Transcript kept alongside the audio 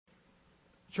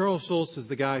Charles Schulz is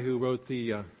the guy who wrote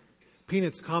the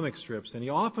Peanuts comic strips, and he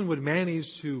often would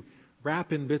manage to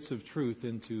wrap in bits of truth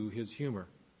into his humor.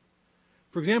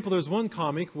 For example, there's one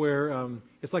comic where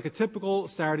it's like a typical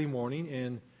Saturday morning,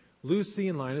 and Lucy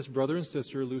and Linus, brother and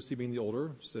sister, Lucy being the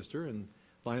older sister and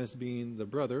Linus being the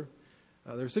brother,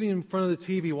 they're sitting in front of the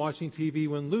TV watching TV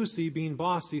when Lucy, being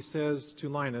bossy, says to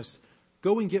Linus,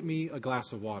 "Go and get me a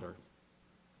glass of water."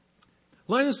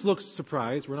 Linus looks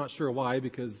surprised. We're not sure why,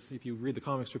 because if you read the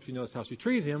comic strips, you know that's how she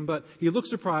treated him. But he looks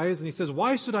surprised and he says,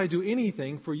 "Why should I do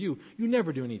anything for you? You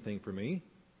never do anything for me."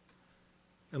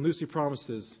 And Lucy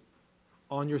promises,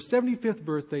 "On your 75th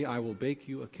birthday, I will bake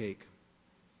you a cake."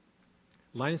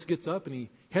 Linus gets up and he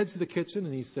heads to the kitchen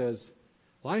and he says,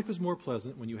 "Life is more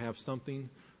pleasant when you have something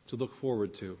to look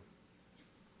forward to." You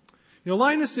know,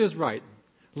 Linus is right.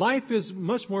 Life is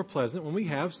much more pleasant when we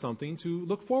have something to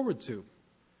look forward to.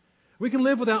 We can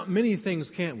live without many things,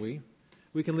 can't we?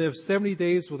 We can live 70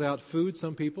 days without food,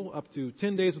 some people, up to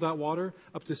 10 days without water,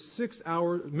 up to 6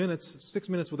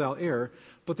 minutes without air.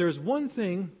 But there's one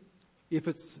thing, if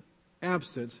it's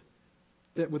absent,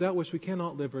 that without which we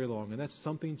cannot live very long, and that's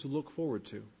something to look forward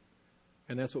to.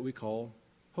 And that's what we call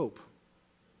hope.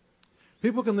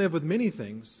 People can live with many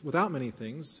things, without many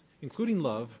things, including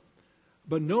love,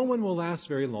 but no one will last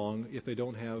very long if they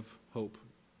don't have hope.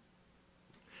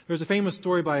 There's a famous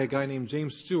story by a guy named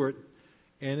James Stewart,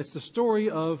 and it's the story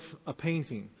of a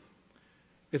painting.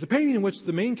 It's a painting in which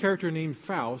the main character named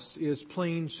Faust is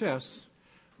playing chess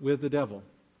with the devil,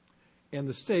 and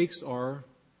the stakes are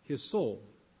his soul.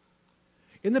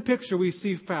 In the picture, we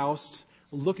see Faust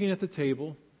looking at the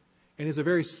table, and has a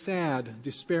very sad,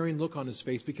 despairing look on his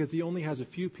face because he only has a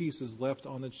few pieces left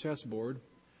on the chessboard.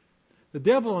 The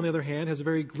devil, on the other hand, has a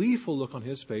very gleeful look on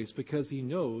his face because he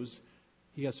knows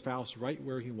he has Faust right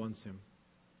where he wants him.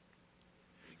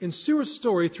 In Stewart's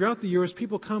story, throughout the years,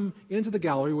 people come into the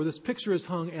gallery where this picture is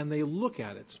hung and they look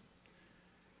at it.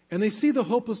 And they see the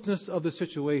hopelessness of the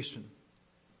situation.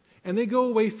 And they go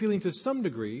away feeling to some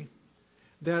degree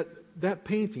that that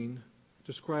painting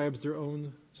describes their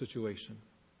own situation.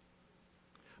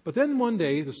 But then one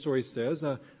day, the story says,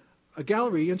 into the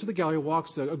gallery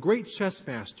walks a great chess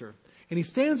master. And he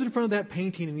stands in front of that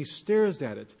painting and he stares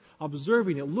at it,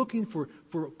 observing it, looking for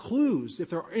clues, if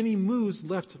there are any moves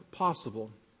left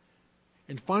possible.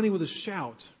 And finally, with a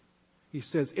shout, he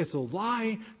says, "It's a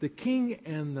lie. The king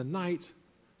and the knight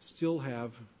still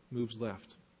have moves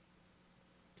left."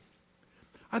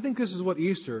 I think this is what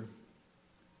Easter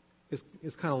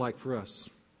is kind of like for us.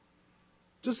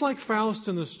 Just like Faust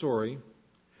in the story,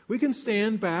 we can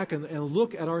stand back and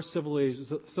look at our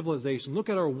civilization, look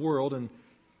at our world,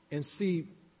 and see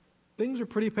things are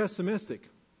pretty pessimistic.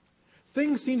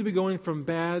 Things seem to be going from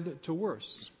bad to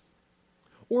worse.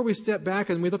 Or we step back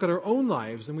and we look at our own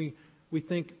lives and we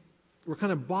think we're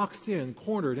kind of boxed in,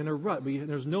 cornered in a rut.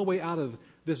 There's no way out of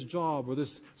this job or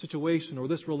this situation or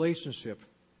this relationship.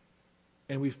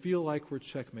 And we feel like we're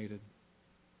checkmated.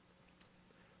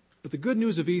 But the good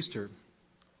news of Easter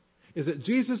is that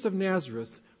Jesus of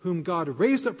Nazareth, whom God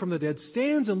raised up from the dead,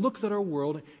 stands and looks at our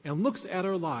world and looks at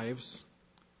our lives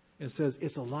and says,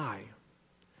 "It's a lie.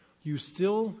 You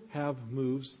still have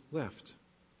moves left.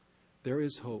 There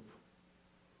is hope."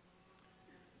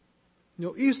 You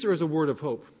know, Easter is a word of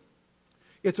hope.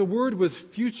 It's a word with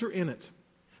future in it.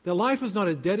 That life is not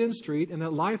a dead-end street and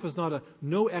that life is not a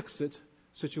no-exit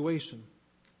situation.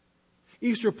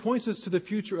 Easter points us to the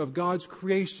future of God's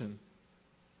creation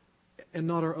and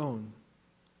not our own.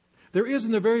 There is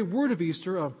in the very word of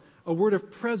Easter a word of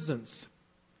presence.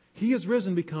 He is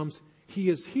risen becomes He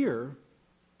is here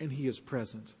and He is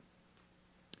present.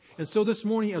 And so this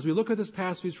morning, as we look at this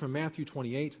passage from Matthew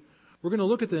 28, we're going to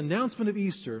look at the announcement of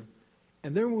Easter,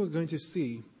 and then we're going to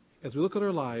see, as we look at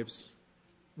our lives,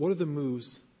 what are the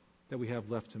moves that we have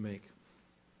left to make.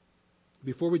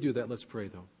 Before we do that, let's pray,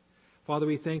 though. Father,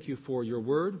 we thank you for your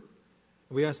word.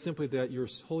 We ask simply that your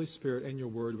Holy Spirit and your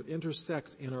word would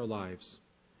intersect in our lives,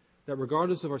 that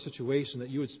regardless of our situation, that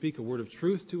you would speak a word of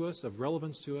truth to us, of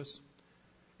relevance to us.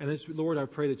 And that, Lord, I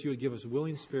pray that you would give us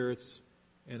willing spirits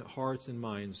and hearts and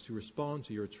minds to respond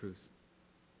to your truth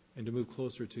and to move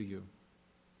closer to you.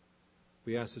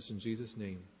 We ask this in Jesus'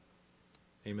 name.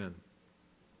 Amen.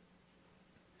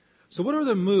 So what are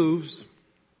the moves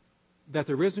that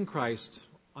the risen Christ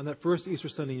on that first Easter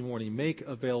Sunday morning make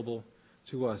available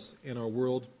to us in our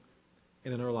world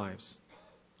and in our lives?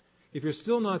 If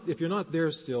you're not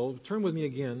there still, turn with me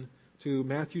again to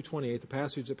Matthew 28, the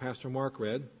passage that Pastor Mark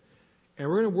read, and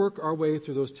we're going to work our way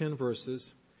through those 10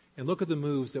 verses and look at the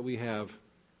moves that we have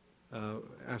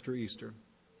after Easter.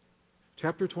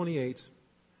 Chapter 28,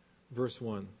 verse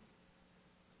 1.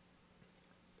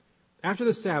 After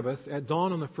the Sabbath, at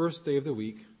dawn on the first day of the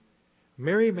week,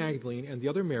 Mary Magdalene and the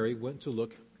other Mary went to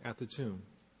look at the tomb.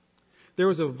 There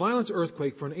was a violent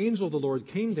earthquake, for an angel of the Lord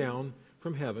came down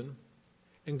from heaven,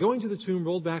 and going to the tomb,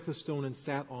 rolled back the stone and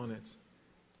sat on it.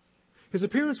 His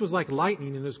appearance was like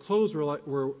lightning, and his clothes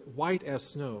were white as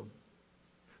snow.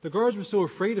 The guards were so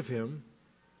afraid of him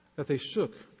that they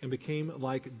shook and became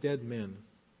like dead men.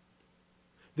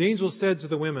 The angel said to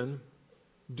the women,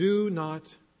 "Do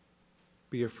not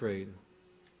be afraid."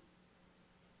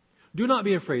 Do not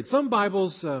be afraid. Some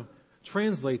Bibles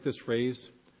translate this phrase,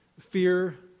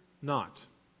 "Fear not."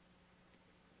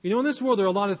 You know, in this world there are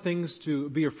a lot of things to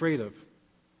be afraid of.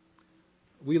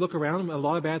 We look around and a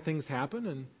lot of bad things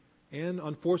happen, and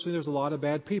unfortunately there's a lot of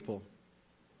bad people.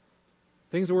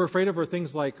 Things that we're afraid of are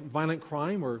things like violent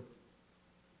crime or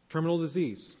terminal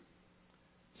disease.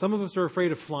 Some of us are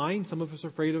afraid of flying. Some of us are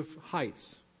afraid of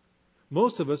heights.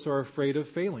 Most of us are afraid of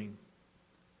failing.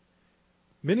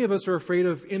 Many of us are afraid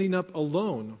of ending up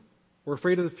alone or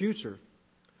afraid of the future.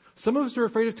 Some of us are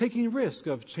afraid of taking risk,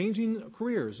 of changing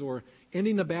careers or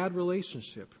ending a bad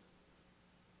relationship.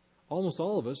 Almost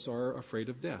all of us are afraid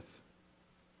of death.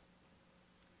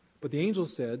 But the angel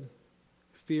said,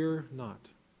 "Fear not."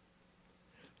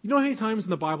 You know how many times in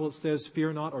the Bible it says,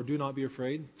 "Fear not" or "Do not be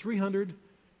afraid"?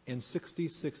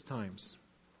 366 times.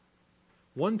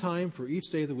 One time for each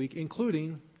day of the week,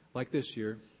 including, like this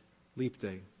year, Leap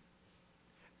Day.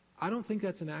 I don't think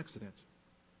that's an accident.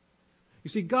 You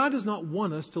see, God does not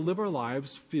want us to live our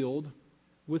lives filled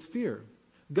with fear,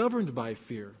 governed by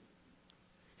fear.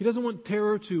 He doesn't want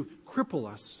terror to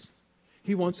cripple us.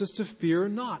 He wants us to fear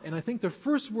not. And I think the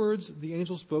first words the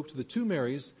angel spoke to the two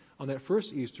Marys on that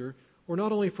first Easter were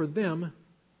not only for them,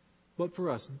 but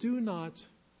for us. Do not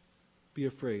be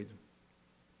afraid.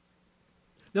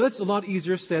 Now that's a lot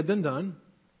easier said than done.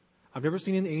 I've never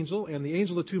seen an angel, and the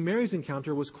angel the two Marys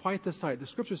encounter was quite the sight. The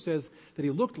scripture says that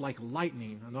he looked like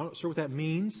lightning. I'm not sure what that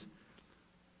means,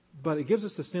 but it gives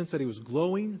us the sense that he was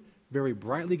glowing very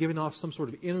brightly, giving off some sort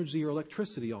of energy or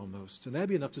electricity almost. And that'd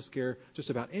be enough to scare just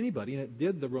about anybody, and it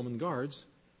did the Roman guards.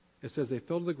 It says they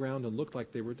fell to the ground and looked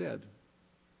like they were dead.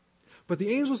 But the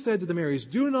angel said to the Marys,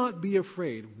 "Do not be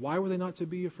afraid." Why were they not to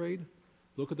be afraid?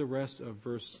 Look at the rest of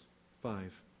verse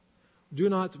 5. "Do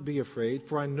not be afraid,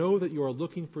 for I know that you are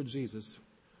looking for Jesus,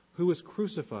 who was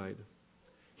crucified.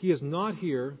 He is not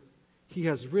here. He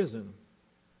has risen,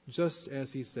 just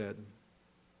as he said."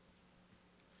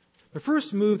 The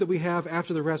first move that we have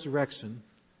after the resurrection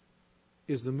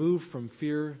is the move from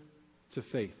fear to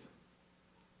faith.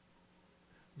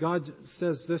 God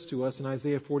says this to us in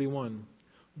Isaiah 41.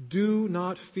 "Do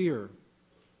not fear,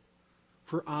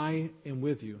 for I am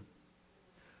with you."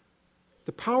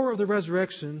 The power of the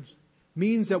resurrection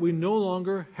means that we no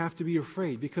longer have to be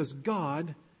afraid because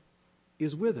God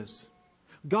is with us.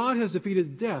 God has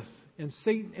defeated death and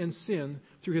Satan and sin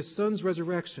through his Son's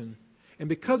resurrection. And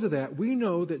because of that, we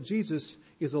know that Jesus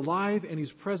is alive and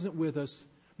he's present with us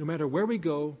no matter where we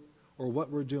go or what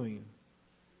we're doing.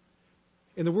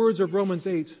 In the words of Romans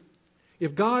 8,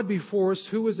 "If God be for us,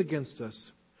 who is against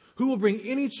us? Who will bring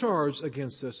any charge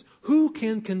against us? Who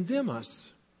can condemn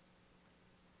us?"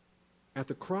 At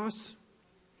the cross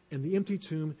and the empty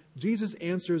tomb, Jesus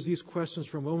answers these questions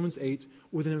from Romans 8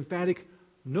 with an emphatic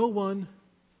 "no one"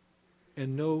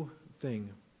 and "no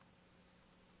thing."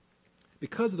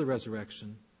 Because of the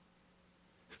resurrection,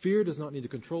 fear does not need to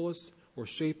control us or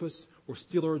shape us or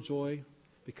steal our joy.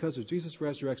 Because of Jesus'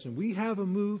 resurrection, we have a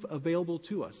move available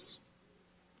to us.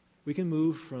 We can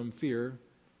move from fear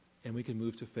and we can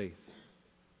move to faith.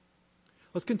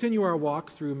 Let's continue our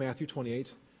walk through Matthew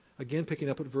 28, again picking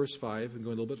up at verse 5 and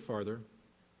going a little bit farther.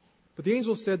 But the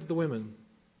angel said to the women,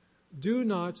 "Do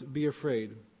not be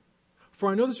afraid, for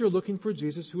I know that you're looking for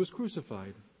Jesus who was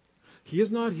crucified. He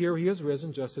is not here, he has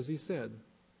risen, just as he said.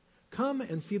 Come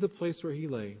and see the place where he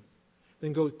lay.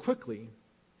 Then go quickly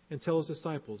and tell his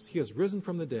disciples, he has risen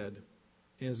from the dead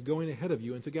and is going ahead of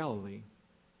you into Galilee.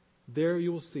 There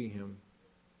you will see him.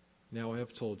 Now I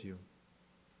have told you."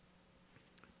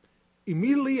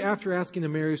 Immediately after asking the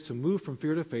Marys to move from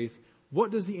fear to faith,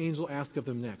 what does the angel ask of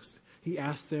them next? He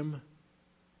asks them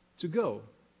to go.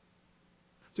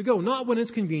 To go, not when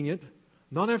it's convenient,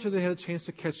 not after they had a chance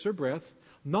to catch their breath,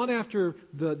 not after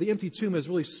the empty tomb has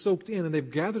really soaked in and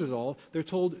they've gathered it all. They're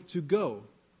told to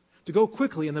go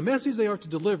quickly. And the message they are to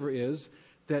deliver is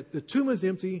that the tomb is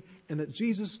empty and that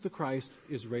Jesus the Christ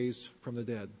is raised from the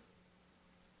dead.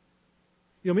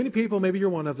 You know, many people, maybe you're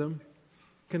one of them,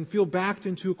 can feel backed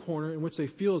into a corner in which they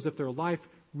feel as if their life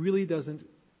really doesn't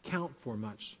count for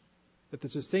much. That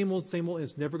it's the same old, and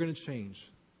it's never going to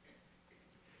change.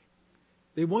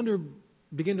 They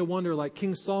begin to wonder like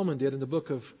King Solomon did in the book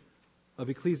of of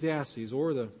Ecclesiastes,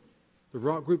 or the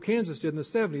rock group Kansas did in the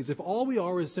 70s, if all we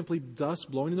are is simply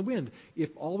dust blowing in the wind, if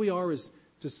all we are is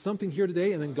just something here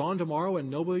today and then gone tomorrow and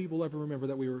nobody will ever remember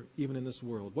that we were even in this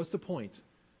world, what's the point?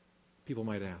 People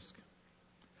might ask.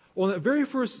 Well, on that very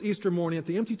first Easter morning at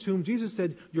the empty tomb, Jesus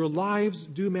said, your lives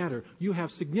do matter. You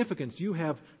have significance. You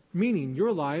have meaning.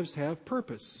 Your lives have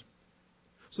purpose.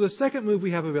 So the second move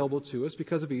we have available to us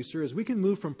because of Easter is we can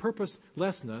move from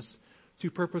purposelessness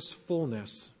to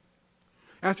purposefulness.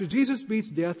 After Jesus beats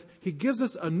death, he gives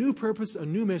us a new purpose, a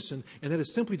new mission, and that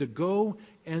is simply to go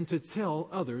and to tell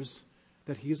others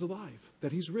that he is alive,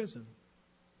 that he's risen.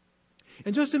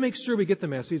 And just to make sure we get the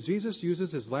message, Jesus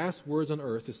uses his last words on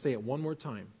earth to say it one more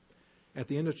time at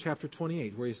the end of chapter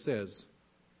 28, where he says,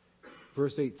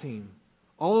 verse 18,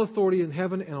 all authority in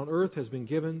heaven and on earth has been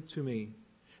given to me.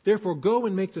 Therefore, go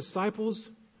and make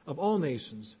disciples of all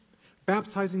nations,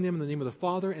 baptizing them in the name of the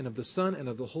Father and of the Son and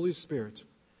of the Holy Spirit,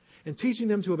 and teaching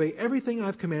them to obey everything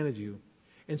I've commanded you.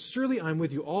 And surely I'm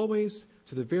with you always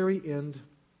to the very end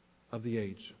of the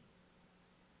age.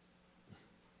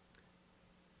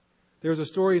 There's a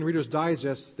story in Reader's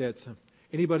Digest that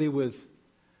anybody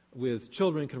with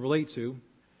children can relate to.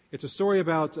 It's a story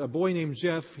about a boy named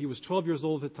Jeff. He was 12 years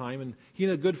old at the time, and he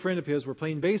and a good friend of his were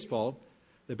playing baseball.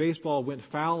 The baseball went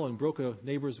foul and broke a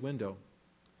neighbor's window.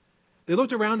 They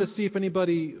looked around to see if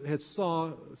anybody had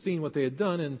seen what they had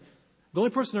done, and the only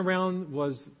person around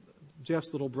was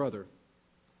Jeff's little brother.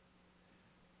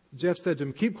 Jeff said to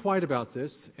him, keep quiet about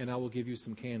this, and I will give you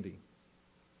some candy.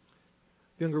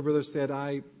 The younger brother said,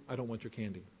 I don't want your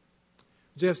candy.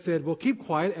 Jeff said, well, keep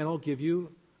quiet, and I'll give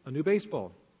you a new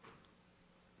baseball.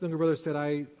 The younger brother said,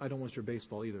 I don't want your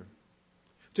baseball either.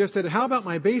 Jeff said, how about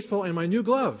my baseball and my new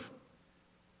glove?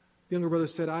 The younger brother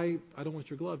said, I don't want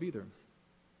your glove either.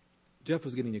 Jeff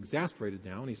was getting exasperated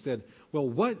now, and he said, well,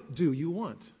 what do you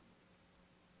want?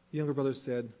 The younger brother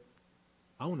said,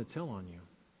 I want to tell on you.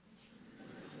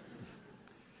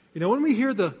 You know, when we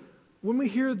hear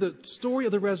the story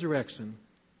of the resurrection,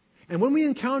 and when we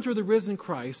encounter the risen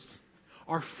Christ,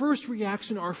 our first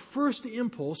reaction, our first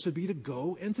impulse should be to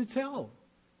go and to tell.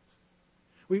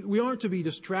 We aren't to be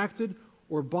distracted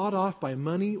or bought off by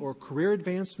money or career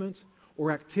advancement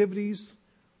or activities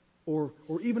or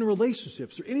even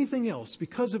relationships or anything else.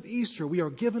 Because of Easter, we are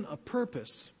given a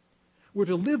purpose. We're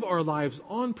to live our lives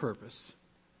on purpose,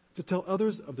 to tell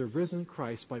others of the risen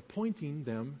Christ by pointing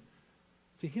them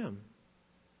to him.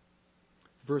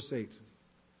 Verse 8.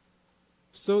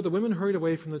 So the women hurried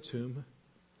away from the tomb,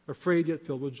 afraid yet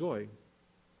filled with joy.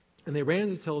 And they ran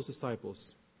to tell his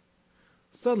disciples.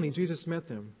 Suddenly Jesus met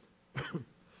them.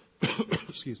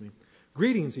 Excuse me.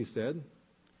 Greetings, he said.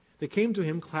 They came to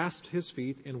him, clasped his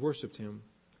feet, and worshipped him.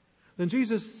 Then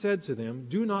Jesus said to them,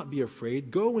 do not be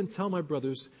afraid. Go and tell my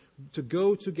brothers to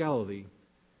go to Galilee,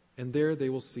 and there they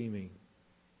will see me.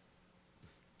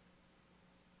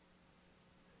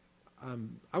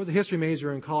 I was a history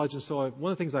major in college, and so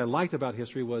one of the things I liked about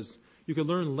history was you could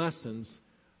learn lessons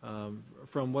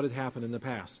from what had happened in the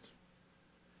past.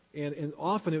 And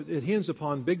often it hinged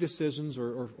upon big decisions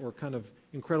or kind of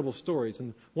incredible stories.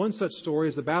 And one such story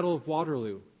is the Battle of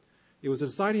Waterloo. It was a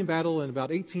deciding battle in about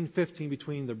 1815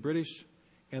 between the British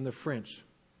and the French.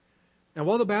 And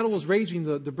while the battle was raging,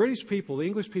 the British people, the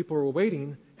English people, were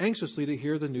waiting anxiously to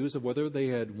hear the news of whether they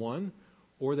had won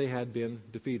or they had been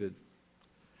defeated.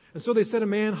 And so they set a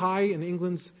man high in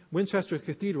England's Winchester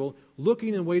Cathedral,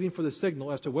 looking and waiting for the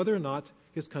signal as to whether or not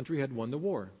his country had won the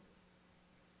war.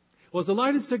 Well, as the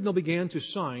lighted signal began to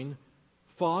shine,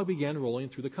 fog began rolling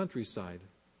through the countryside.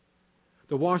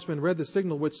 The watchman read the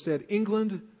signal which said,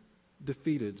 England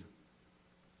defeated.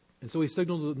 And so he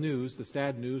signaled the news, the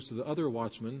sad news, to the other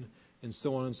watchmen, and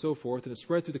so on and so forth, and it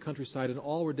spread through the countryside, and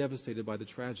all were devastated by the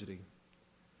tragedy.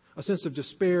 A sense of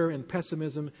despair and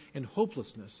pessimism and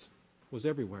hopelessness was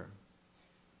everywhere.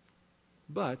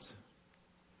 But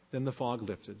then the fog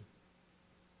lifted,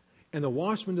 and the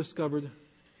watchman discovered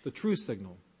the true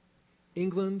signal.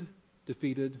 England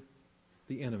defeated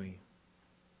the enemy.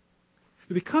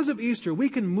 Because of Easter, we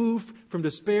can move from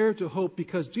despair to hope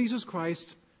because Jesus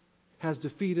Christ has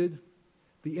defeated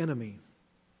the enemy.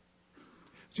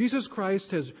 Jesus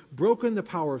Christ has broken the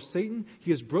power of Satan,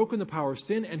 he has broken the power of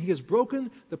sin, and he has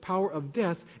broken the power of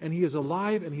death, and he is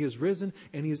alive, and he is risen,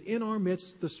 and he is in our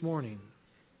midst this morning.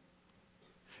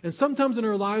 And sometimes in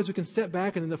our lives we can step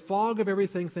back and in the fog of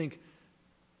everything think,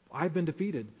 I've been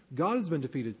defeated. God has been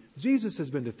defeated. Jesus has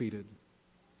been defeated.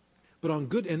 But on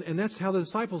good, and that's how the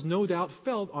disciples no doubt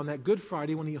felt on that Good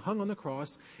Friday when he hung on the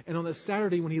cross, and on that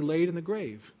Saturday when he laid in the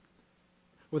grave.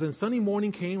 Well, then Sunday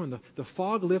morning came and the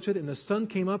fog lifted and the sun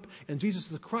came up, and Jesus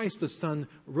the Christ, the Son,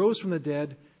 rose from the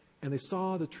dead, and they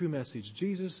saw the true message.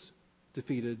 Jesus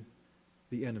defeated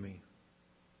the enemy.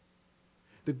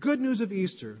 The good news of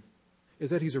Easter is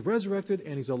that he's resurrected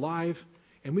and he's alive,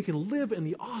 and we can live in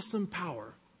the awesome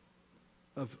power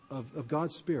of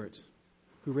God's Spirit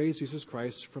who raised Jesus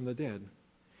Christ from the dead.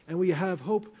 And we have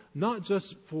hope not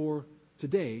just for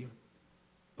today,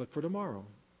 but for tomorrow.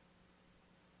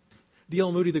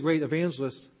 D.L. Moody, the great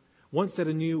evangelist, once said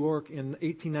in New York in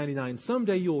 1899,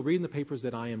 "Someday you will read in the papers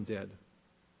that I am dead.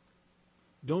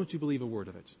 Don't you believe a word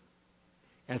of it.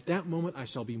 At that moment I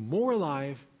shall be more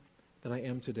alive than I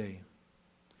am today."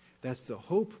 That's the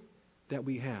hope that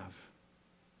we have,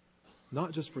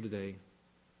 not just for today,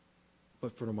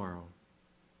 but for tomorrow.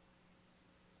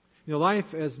 You know,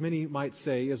 life, as many might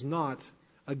say, is not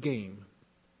a game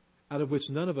out of which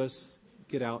none of us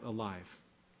get out alive.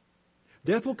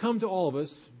 Death will come to all of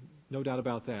us, no doubt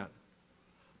about that.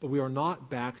 But we are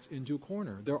not backed into a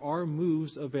corner. There are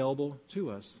moves available to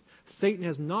us. Satan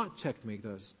has not checkmated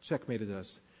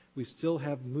us. We still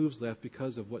have moves left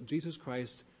because of what Jesus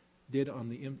Christ did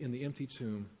in the empty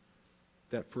tomb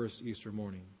that first Easter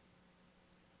morning.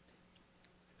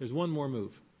 There's one more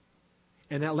move.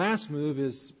 And that last move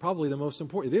is probably the most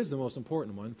important. It is the most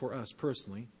important one for us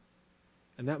personally.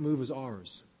 And that move is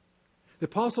ours. The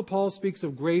Apostle Paul speaks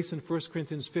of grace in 1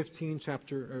 Corinthians 15,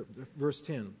 verse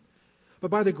 10.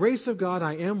 "But by the grace of God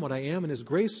I am what I am, and his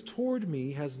grace toward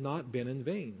me has not been in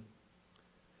vain."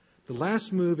 The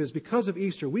last move is because of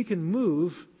Easter, we can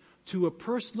move to a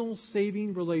personal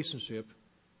saving relationship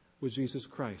with Jesus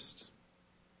Christ.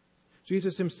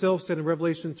 Jesus himself said in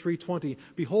Revelation 3:20,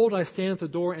 "Behold, I stand at the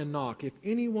door and knock. If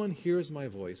anyone hears my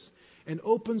voice and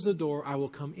opens the door, I will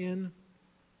come in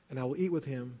and I will eat with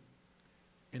him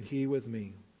and he with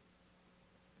me."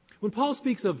 When Paul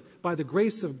speaks of by the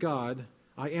grace of God,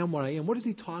 I am what I am, what is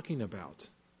he talking about?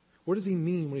 What does he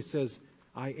mean when he says,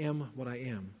 I am what I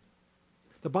am?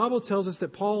 The Bible tells us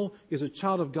that Paul is a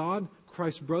child of God,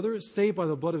 Christ's brother, saved by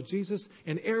the blood of Jesus,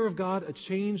 an heir of God, a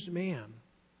changed man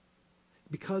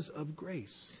because of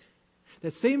grace.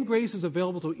 That same grace is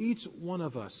available to each one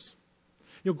of us.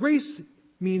 You know, grace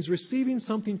means receiving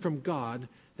something from God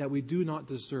that we do not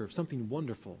deserve, something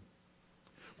wonderful.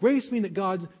 Grace means that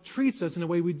God treats us in a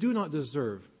way we do not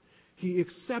deserve. He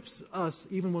accepts us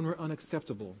even when we're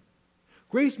unacceptable.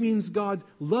 Grace means God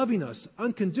loving us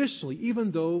unconditionally,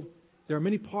 even though there are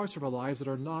many parts of our lives that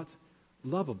are not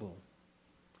lovable.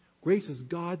 Grace is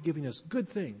God giving us good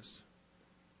things,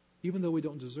 even though we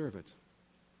don't deserve it.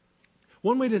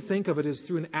 One way to think of it is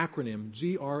through an acronym,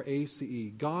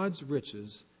 GRACE, God's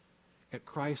riches at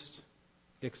Christ's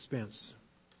expense.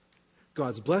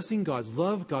 God's blessing, God's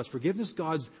love, God's forgiveness,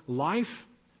 God's life,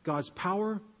 God's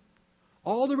power,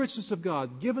 all the richness of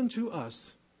God given to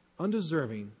us,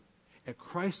 undeserving, at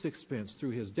Christ's expense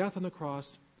through his death on the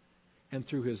cross and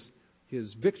through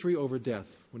his victory over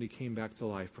death when he came back to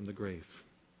life from the grave.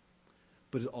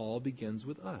 But it all begins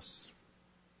with us.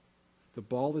 The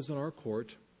ball is in our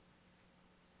court,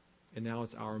 and now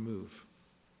it's our move.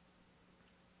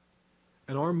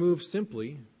 And our move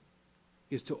simply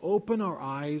is to open our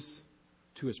eyes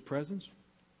to his presence.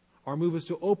 Our move is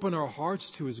to open our hearts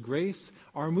to his grace.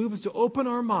 Our move is to open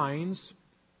our minds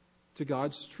to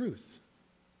God's truth.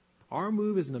 Our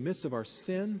move is in the midst of our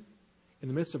sin, in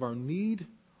the midst of our need.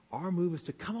 Our move is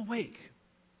to come awake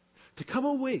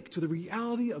to the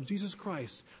reality of Jesus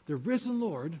Christ, the risen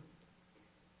Lord,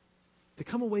 to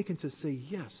come awake and to say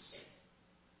yes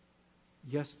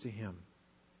to him.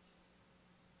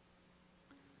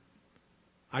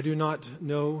 I do not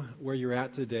know where you're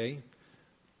at today,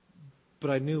 but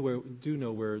I do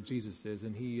know where Jesus is,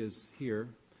 and he is here,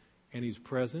 and he's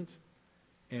present,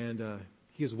 and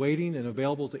he is waiting and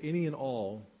available to any and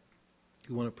all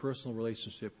who want a personal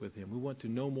relationship with him, who want to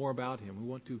know more about him, who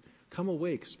want to come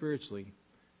awake spiritually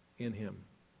in him.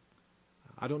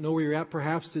 I don't know where you're at.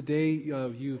 Perhaps today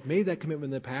you've made that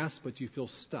commitment in the past, but you feel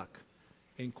stuck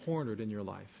and cornered in your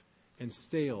life and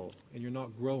stale, and you're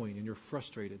not growing, and you're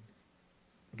frustrated.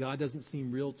 God doesn't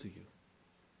seem real to you.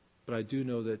 But I do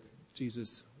know that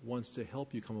Jesus wants to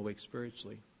help you come awake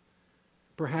spiritually.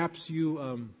 Perhaps you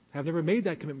have never made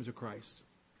that commitment to Christ.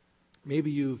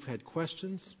 Maybe you've had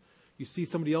questions. You see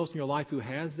somebody else in your life who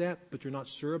has that, but you're not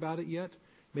sure about it yet.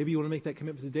 Maybe you want to make that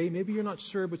commitment today. Maybe you're not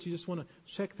sure, but you just want to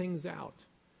check things out.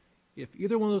 If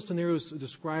either one of those scenarios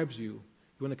describes you, you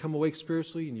want to come awake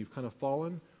spiritually and you've kind of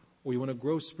fallen, or you want to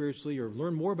grow spiritually or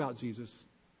learn more about Jesus,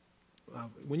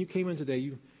 when you came in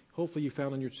today, hopefully you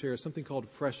found on your chair something called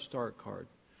Fresh Start card.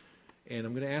 And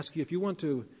I'm going to ask you, if you want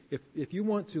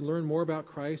to learn more about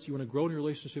Christ, you want to grow in your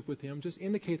relationship with him, just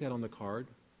indicate that on the card.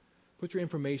 Put your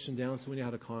information down so we know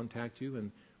how to contact you,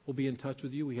 and we'll be in touch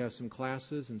with you. We have some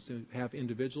classes and have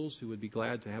individuals who would be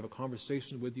glad to have a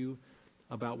conversation with you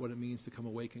about what it means to come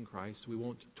awake in Christ. We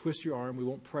won't twist your arm. We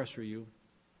won't pressure you.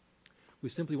 We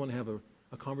simply want to have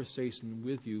a conversation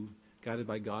with you, guided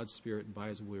by God's Spirit and by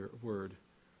His Word,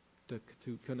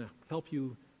 to kind of help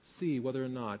you see whether or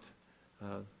not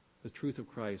the truth of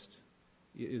Christ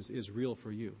is real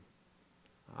for you.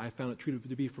 I found it true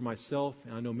to be for myself,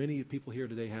 and I know many people here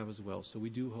today have as well. So we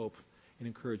do hope and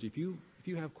encourage you. If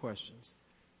you have questions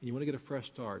and you want to get a fresh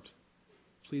start,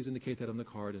 please indicate that on the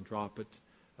card and drop it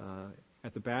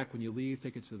at the back when you leave.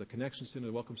 Take it to the Connection Center,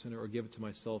 the Welcome Center, or give it to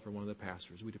myself or one of the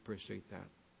pastors. We'd appreciate that.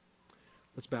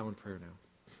 Let's bow in prayer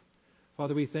now.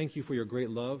 Father, we thank you for your great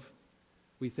love.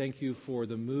 We thank you for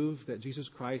the move that Jesus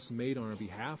Christ made on our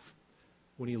behalf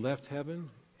when He left heaven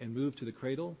and moved to the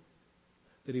cradle,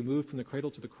 that He moved from the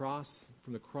cradle to the cross,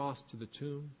 from the cross to the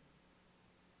tomb,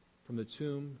 from the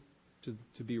tomb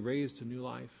to be raised to new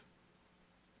life.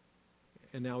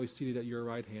 And now He's seated at your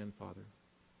right hand, Father.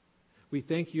 We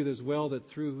thank you as well that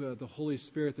through the Holy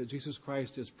Spirit that Jesus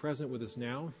Christ is present with us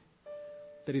now,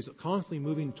 that He's constantly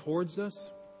moving towards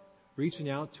us, reaching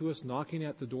out to us, knocking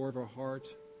at the door of our heart,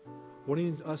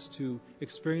 wanting us to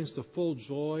experience the full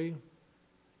joy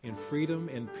and freedom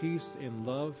and peace and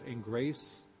love and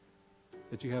grace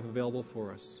that you have available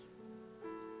for us.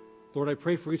 Lord, I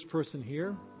pray for each person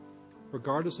here,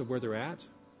 regardless of where they're at,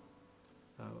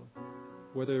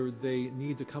 whether they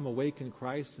need to come awake in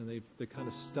Christ and they're kind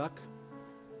of stuck,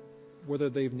 whether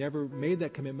they've never made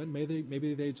that commitment,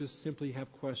 maybe they just simply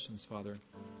have questions, Father.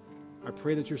 I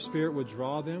pray that your Spirit would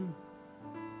draw them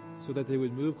so that they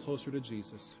would move closer to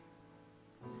Jesus.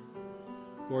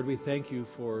 Lord, we thank you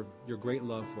for your great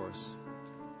love for us.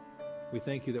 We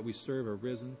thank you that we serve a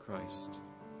risen Christ.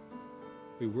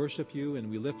 We worship you and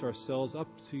we lift ourselves up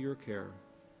to your care.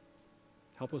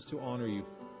 Help us to honor you.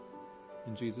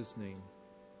 In Jesus' name,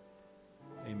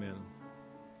 amen.